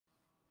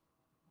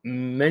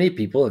Many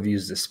people have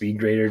used the speed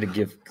grader to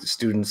give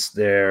students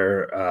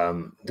their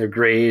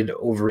grade.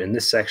 Over in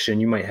this section,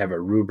 you might have a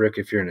rubric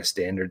if you're in a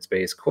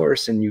standards-based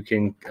course, and you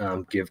can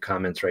give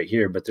comments right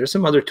here. But there's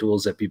some other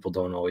tools that people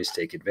don't always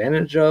take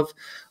advantage of,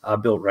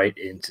 built right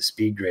into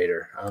speed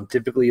grader.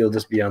 Typically, you'll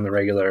just be on the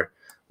regular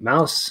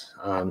mouse,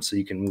 so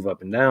you can move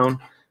up and down,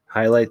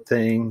 highlight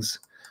things.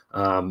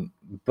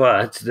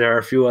 But there are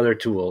a few other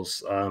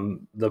tools.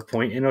 The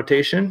point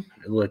annotation,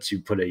 it lets you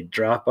put a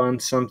drop on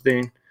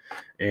something.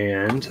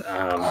 And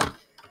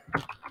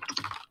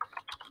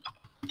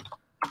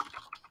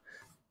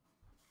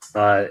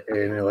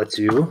it lets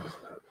you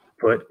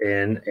put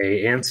in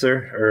a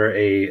answer or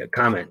a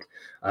comment.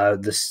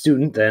 The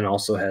student then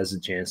also has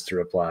a chance to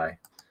reply.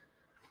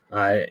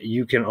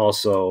 You can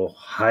also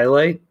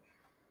highlight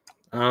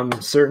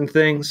certain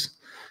things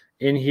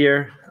in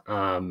here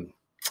and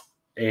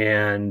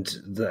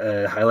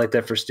highlight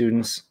that for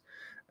students.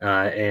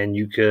 And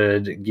you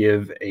could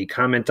give a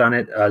comment on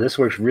it. This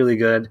works really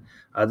good.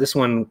 This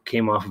one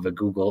came off of it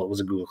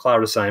was a Google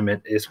Cloud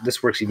assignment.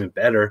 This works even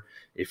better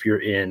if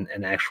you're in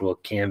an actual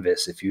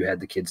Canvas, if you had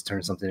the kids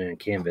turn something in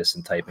Canvas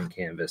and type in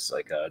Canvas,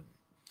 like a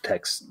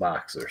text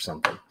box or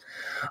something.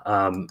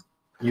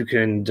 You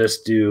can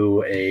just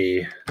do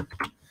a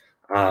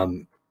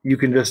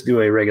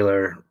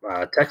regular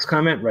text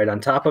comment right on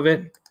top of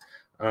it.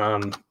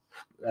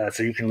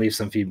 So you can leave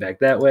some feedback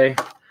that way.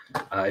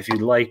 If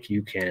you'd like,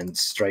 you can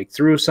strike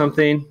through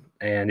something.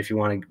 And if you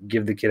want to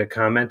give the kid a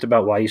comment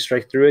about why you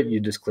strike through it, you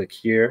just click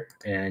here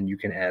and you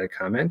can add a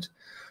comment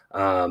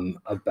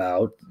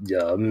about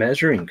the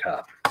measuring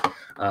cup.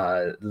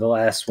 The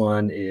last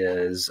one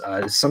is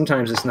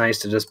sometimes it's nice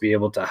to just be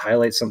able to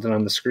highlight something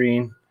on the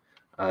screen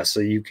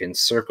so you can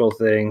circle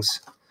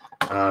things.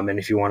 And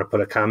if you want to put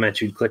a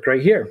comment, you'd click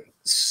right here.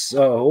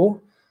 So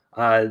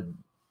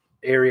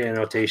area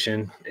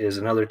annotation is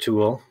another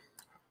tool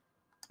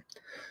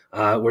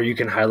where you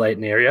can highlight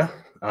an area.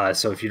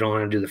 So if you don't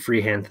want to do the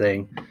freehand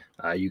thing,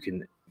 you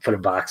can put a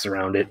box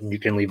around it and you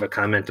can leave a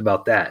comment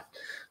about that.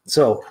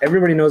 So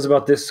everybody knows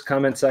about this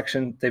comment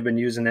section. They've been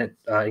using it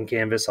in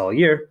Canvas all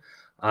year.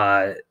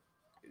 Or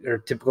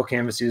typical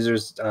Canvas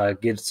users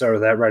get started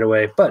with that right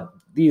away. But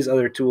these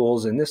other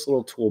tools in this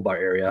little toolbar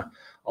area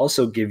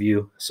also give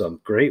you some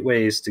great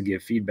ways to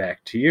give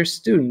feedback to your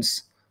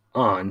students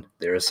on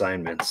their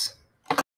assignments.